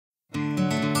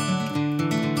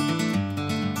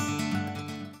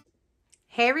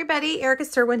Hey everybody, Erica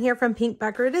Serwin here from Pink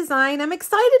Bucker Design. I'm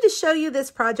excited to show you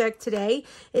this project today.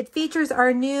 It features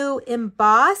our new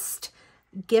embossed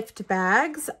gift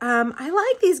bags. I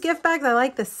like these gift bags. I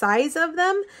like the size of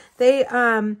them. They,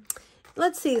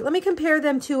 let's see, let me compare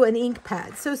them to an ink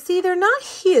pad. So see, they're not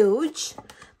huge,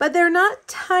 but they're not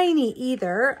tiny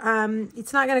either.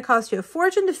 It's not going to cost you a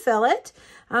fortune to fill it,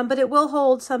 but it will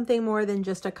hold something more than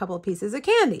just a couple of pieces of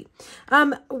candy.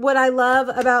 What I love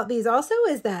about these also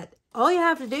is that all you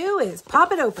have to do is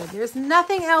pop it open. There's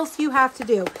nothing else you have to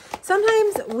do.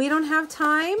 Sometimes we don't have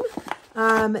time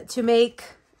to make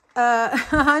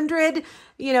 100,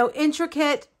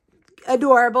 intricate,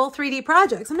 adorable 3D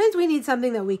projects. Sometimes we need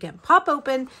something that we can pop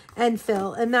open and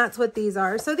fill, and that's what these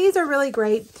are. So these are really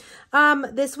great.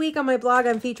 This week on my blog,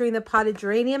 I'm featuring the potted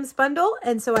geraniums bundle,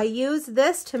 and so I use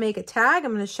this to make a tag.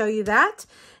 I'm going to show you that,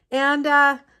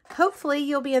 and hopefully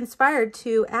you'll be inspired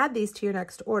to add these to your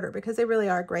next order because they really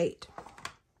are great.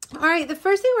 All right, the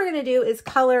first thing we're going to do is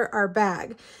color our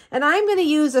bag, and I'm going to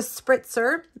use a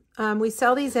spritzer. We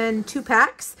sell these in 2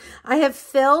 packs. I have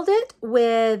filled it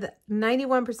with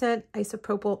 91%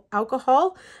 isopropyl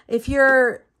alcohol.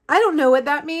 I don't know what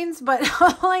that means, but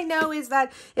all I know is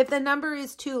that if the number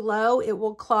is too low, it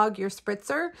will clog your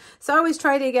spritzer. So I always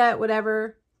try to get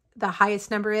whatever the highest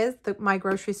number is that my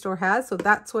grocery store has. So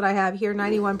that's what I have here,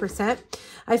 91%.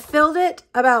 I filled it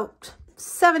about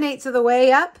 7/8 of the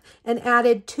way up and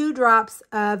added 2 drops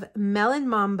of Melon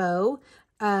Mambo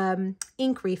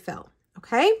ink refill.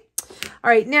 Okay. All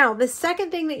right. Now, the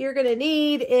second thing that you're going to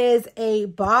need is a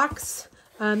box.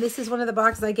 This is one of the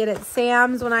boxes I get at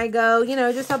Sam's when I go,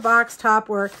 just a box top,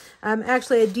 or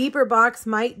actually a deeper box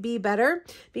might be better,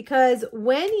 because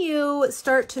when you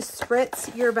start to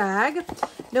spritz your bag,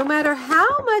 no matter how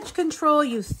much control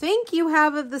you think you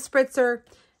have of the spritzer,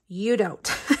 you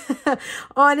don't.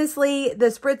 Honestly, the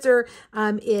spritzer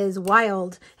is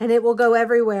wild and it will go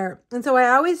everywhere. And so I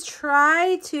always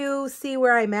try to see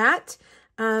where I'm at.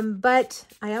 But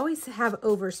I always have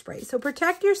overspray. So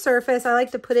protect your surface. I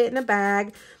like to put it in a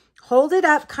bag, hold it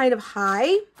up kind of high.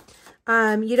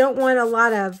 You don't want a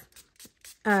lot of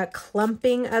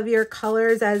clumping of your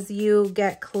colors as you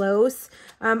get close.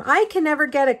 I can never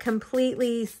get a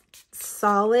completely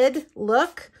solid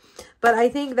look, but I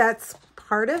think that's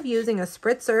part of using a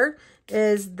spritzer,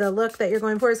 is the look that you're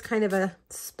going for is kind of a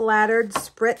splattered,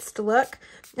 spritzed look.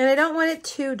 And I don't want it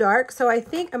too dark, so I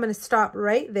think I'm going to stop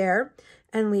right there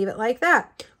and leave it like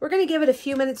that. We're going to give it a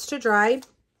few minutes to dry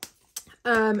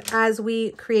as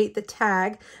we create the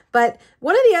tag. But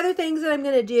one of the other things that I'm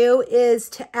going to do is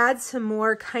to add some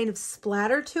more kind of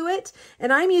splatter to it.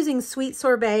 And I'm using Sweet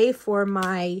Sorbet for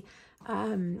my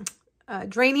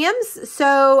geraniums.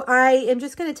 So I am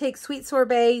just going to take a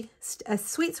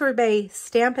Sweet Sorbet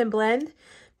Stamp and Blend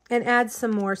and add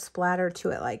some more splatter to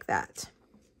it like that.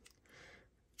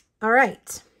 All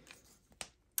right.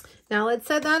 Now let's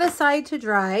set that aside to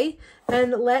dry,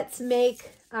 and let's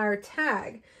make our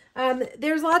tag.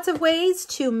 There's lots of ways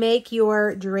to make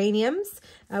your geraniums.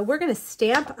 We're going to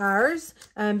stamp ours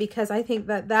because I think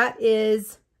that that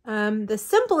is the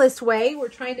simplest way. We're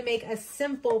trying to make a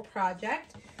simple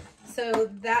project, so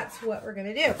that's what we're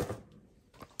going to do.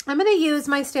 I'm going to use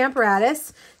my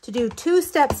Stamparatus to do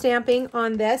 2-step stamping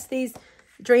on this. These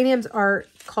geraniums are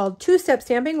called 2-step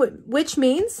stamping, which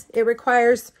means it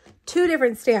requires 2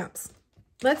 different stamps.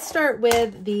 Let's start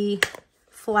with the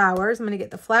flowers. I'm going to get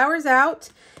the flowers out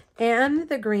and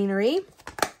the greenery.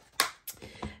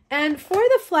 And for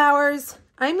the flowers,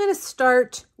 I'm going to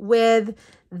start with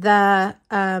the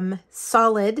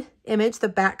solid image, the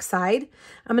back side.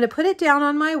 I'm going to put it down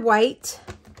on my white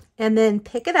and then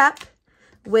pick it up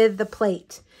with the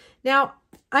plate. Now,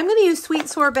 I'm going to use Sweet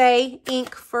Sorbet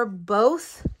ink for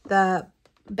both the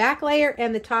back layer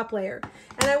and the top layer.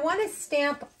 And I want to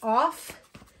stamp off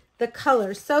the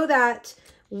color so that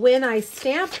when I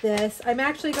stamp this, I'm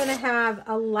actually going to have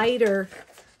a lighter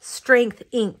strength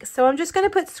ink. So I'm just going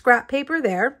to put scrap paper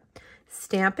there,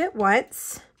 stamp it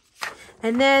once,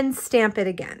 and then stamp it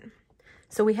again.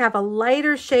 So we have a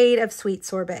lighter shade of Sweet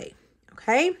Sorbet.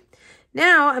 Okay.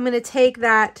 Now I'm going to take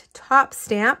that top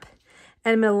stamp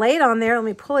and I'm going to lay it on there. Let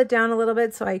me pull it down a little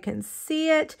bit so I can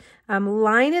see it.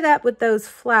 Line it up with those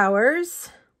flowers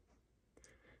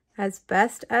as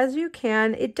best as you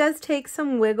can. It does take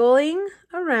some wiggling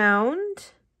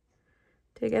around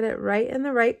to get it right in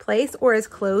the right place, or as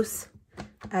close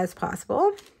as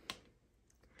possible.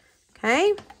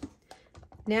 Okay.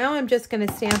 Now I'm just going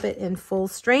to stamp it in full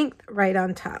strength right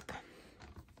on top.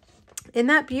 Isn't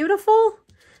that beautiful?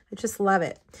 I just love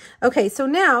it. Okay, so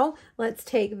now let's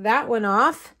take that one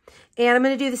off, and I'm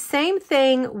going to do the same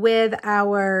thing with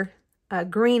our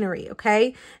greenery,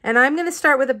 okay? And I'm going to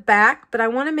start with a back, but I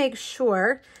want to make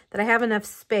sure that I have enough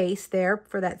space there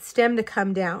for that stem to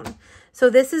come down. So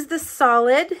this is the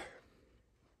solid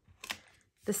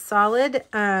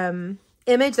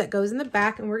image that goes in the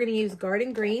back, and we're going to use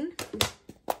garden green.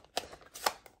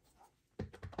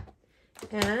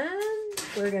 And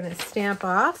we're going to stamp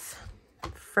off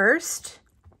first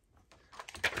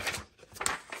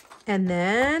and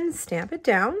then stamp it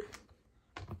down.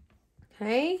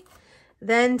 Okay,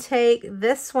 then take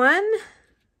this one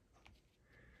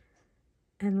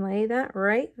and lay that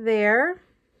right there.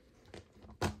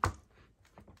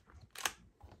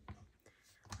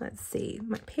 Let's see,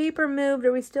 my paper moved.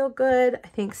 Are we still good? I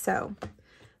think so.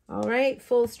 All right,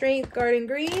 full strength garden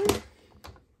green.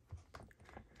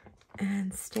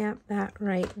 And stamp that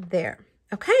right there.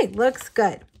 Okay, looks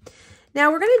good.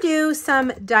 Now we're going to do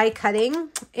some die cutting.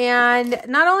 And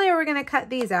not only are we going to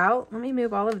cut these out, let me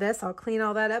move all of this. I'll clean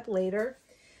all that up later.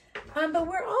 But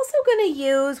we're also going to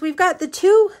use, we've got the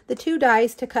two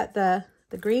dies to cut the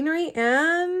greenery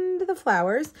and the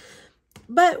flowers.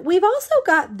 But we've also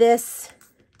got this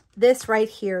right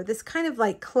here, this kind of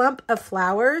like clump of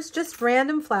flowers, just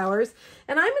random flowers.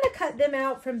 And I'm going to cut them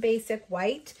out from basic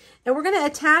white. And we're going to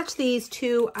attach these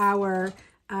to our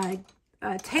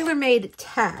tailor-made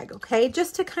tag, okay?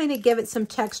 Just to kind of give it some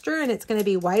texture, and it's going to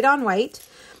be white on white.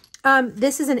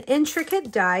 This is an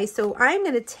intricate die, so I'm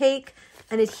going to take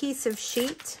an adhesive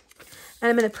sheet and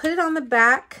I'm going to put it on the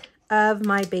back of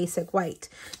my basic white.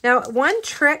 Now, one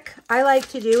trick I like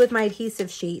to do with my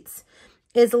adhesive sheets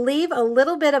is leave a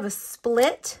little bit of a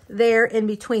split there in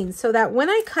between so that when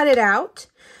I cut it out,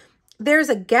 there's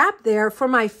a gap there for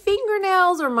my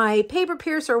fingernails or my paper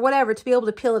piercer or whatever to be able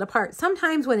to peel it apart.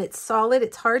 Sometimes when it's solid,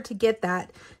 it's hard to get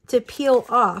that to peel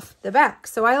off the back.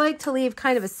 So I like to leave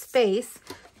kind of a space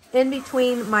in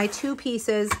between my two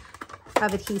pieces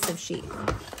of adhesive sheet.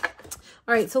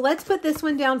 All right, so let's put this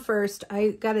one down first. I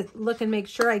got to look and make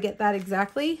sure I get that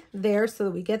exactly there so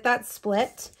that we get that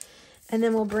split. And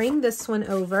then we'll bring this one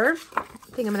over. I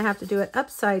think I'm going to have to do it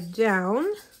upside down.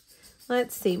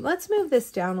 Let's see. Let's move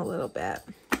this down a little bit.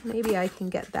 Maybe I can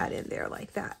get that in there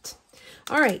like that.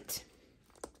 All right.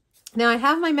 Now I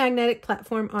have my magnetic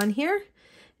platform on here.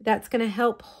 That's going to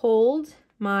help hold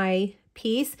my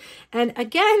piece. And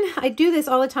again, I do this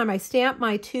all the time. I stamp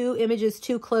my two images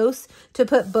too close to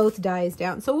put both dies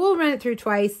down. So we'll run it through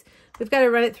twice. We've got to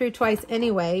run it through twice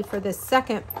anyway for this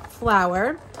second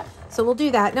flower. So we'll do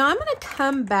that. Now I'm going to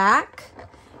come back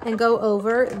and go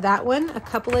over that one a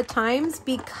couple of times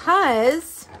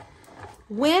because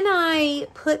when I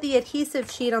put the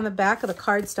adhesive sheet on the back of the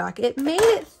cardstock, it made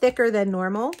it thicker than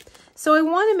normal. So I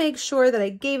want to make sure that I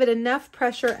gave it enough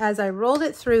pressure as I rolled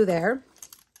it through there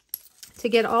to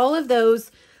get all of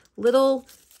those little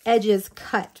edges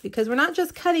cut, because we're not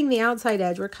just cutting the outside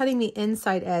edge, we're cutting the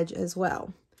inside edge as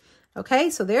well. Okay,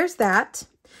 so there's that.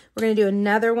 We're going to do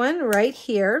another one right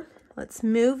here. Let's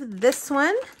move this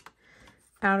one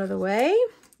out of the way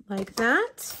like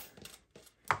that.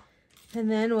 And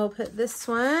then we'll put this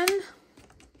one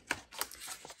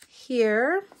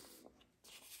here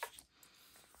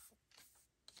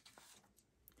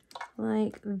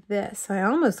like this. I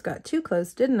almost got too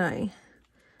close, didn't I?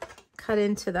 Cut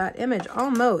into that image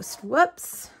almost.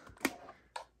 Whoops.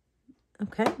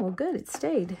 Okay, well good, it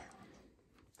stayed.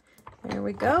 There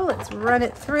we go. Let's run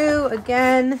it through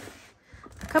again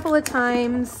a couple of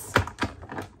times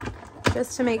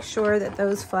just to make sure that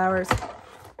those flowers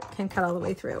can cut all the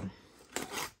way through.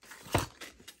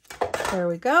 There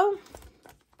we go.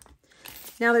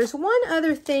 Now there's one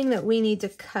other thing that we need to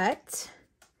cut,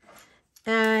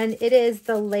 and it is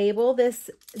the label. This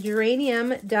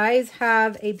geranium dies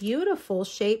have a beautiful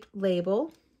shaped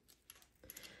label.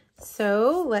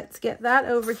 So let's get that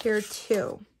over here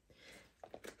too.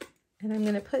 And I'm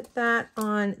going to put that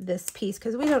on this piece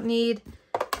because we don't need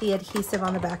the adhesive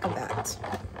on the back of that.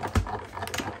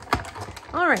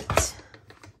 All right,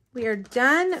 we are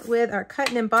done with our cut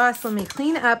and emboss. Let me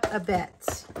clean up a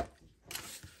bit.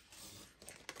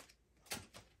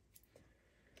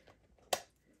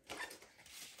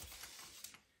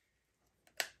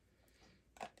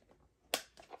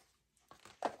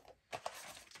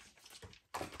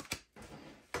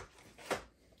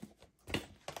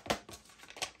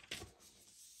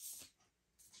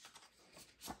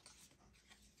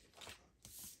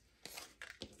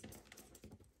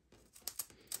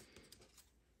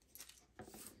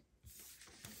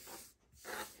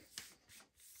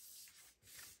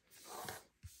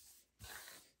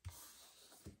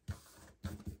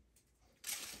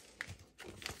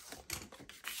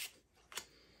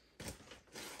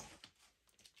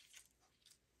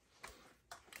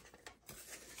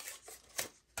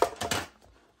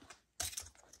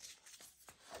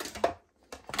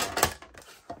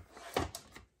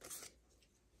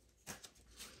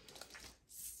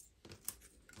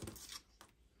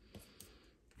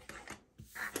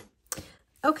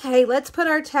 Okay, let's put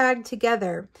our tag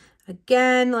together.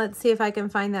 Again, let's see if I can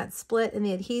find that split in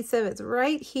the adhesive. It's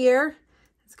right here.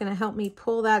 It's going to help me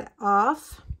pull that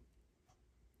off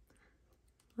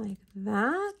like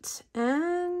that.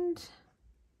 And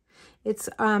it's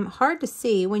hard to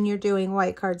see when you're doing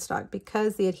white cardstock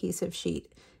because the adhesive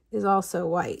sheet is also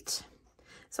white.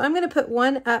 So I'm going to put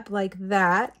one up like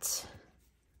that.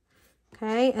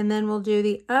 Okay, and then we'll do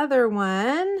the other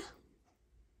one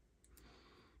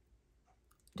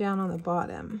down on the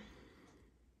bottom.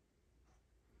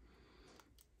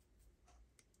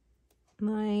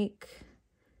 Like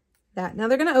that. Now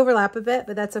they're going to overlap a bit,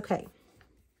 but that's okay,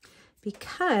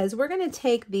 because we're going to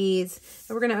take these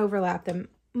and we're going to overlap them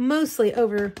mostly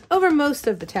over most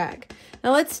of the tag.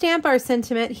 Now let's stamp our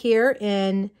sentiment here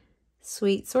in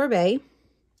Sweet Sorbet.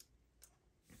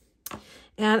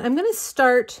 And I'm going to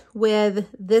start with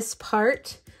this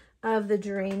part of the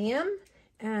geranium,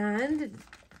 and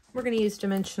we're going to use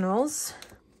dimensionals.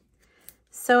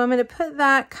 So I'm going to put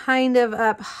that kind of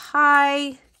up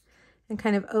high and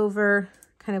kind of over,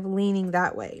 kind of leaning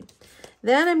that way.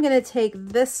 Then I'm going to take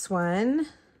this one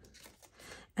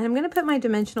and I'm going to put my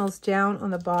dimensionals down on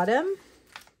the bottom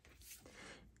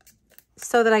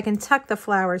so that I can tuck the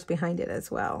flowers behind it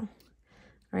as well.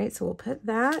 All right, so we'll put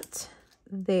that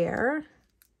there.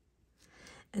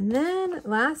 And then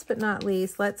last but not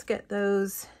least, let's get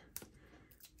those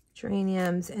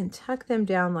geraniums and tuck them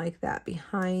down like that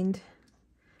behind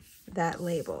that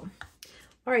label.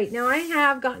 All right, now I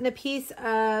have gotten a piece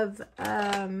of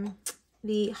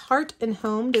the Heart and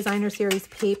Home Designer Series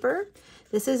paper.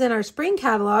 This is in our spring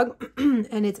catalog,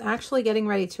 and it's actually getting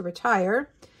ready to retire.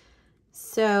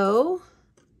 So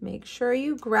make sure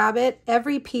you grab it.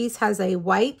 Every piece has a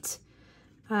white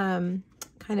kind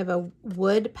of a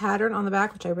wood pattern on the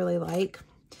back, which I really like.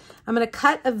 I'm going to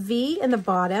cut a V in the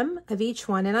bottom of each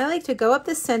one, and I like to go up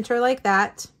the center like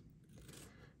that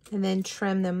and then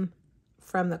trim them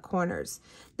from the corners.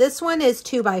 This one is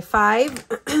 2 by 5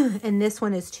 and this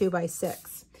one is 2 by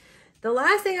 6. The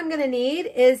last thing I'm going to need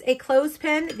is a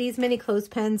clothespin. These mini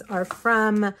clothespins are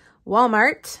from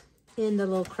Walmart in the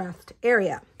little craft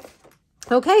area.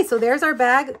 Okay, so there's our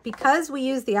bag. Because we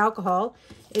use the alcohol,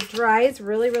 it dries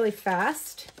really, really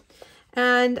fast.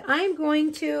 And I'm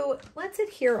going to, let's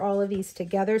adhere all of these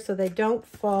together so they don't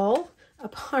fall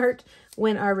apart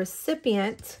when our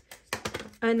recipient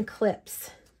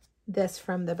unclips this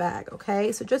from the bag.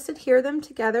 Okay, so just adhere them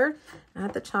together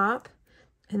at the top,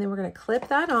 and then we're going to clip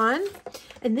that on.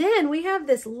 And then we have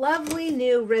this lovely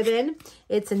new ribbon.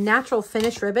 It's a natural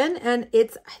finish ribbon, and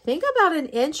it's, I think, about 1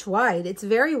 inch wide. It's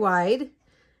very wide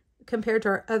compared to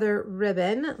our other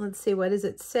ribbon. Let's see, what does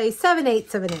it say?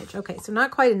 7/8 of an inch. Okay, so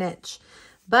not quite 1 inch,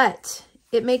 but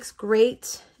it makes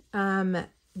great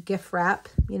gift wrap,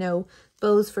 you know,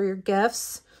 bows for your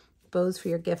gifts, bows for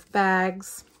your gift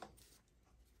bags.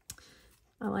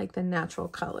 I like the natural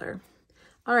color.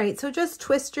 All right, so just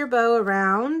twist your bow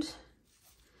around,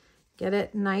 get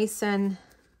it nice and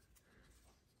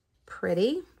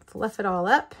pretty, fluff it all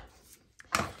up,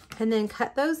 and then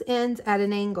cut those ends at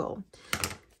an angle.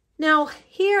 Now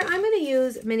here I'm going to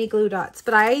use mini glue dots,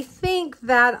 but I think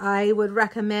that I would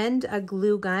recommend a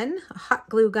glue gun, a hot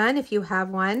glue gun if you have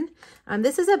one.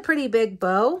 This is a pretty big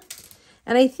bow,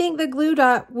 and I think the glue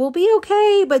dot will be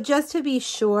okay, but just to be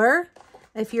sure,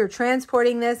 if you're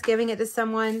transporting this, giving it to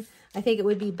someone, I think it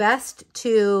would be best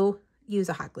to use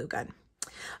a hot glue gun.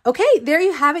 Okay, there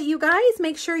you have it, you guys.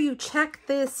 Make sure you check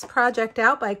this project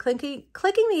out by clicking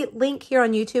the link here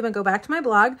on YouTube and go back to my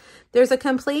blog. There's a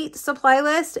complete supply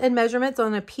list and measurements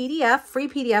on a PDF, free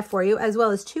PDF for you, as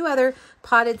well as 2 other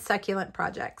potted succulent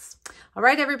projects. All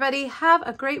right, everybody, have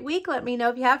a great week. Let me know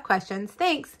if you have questions.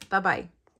 Thanks. Bye-bye.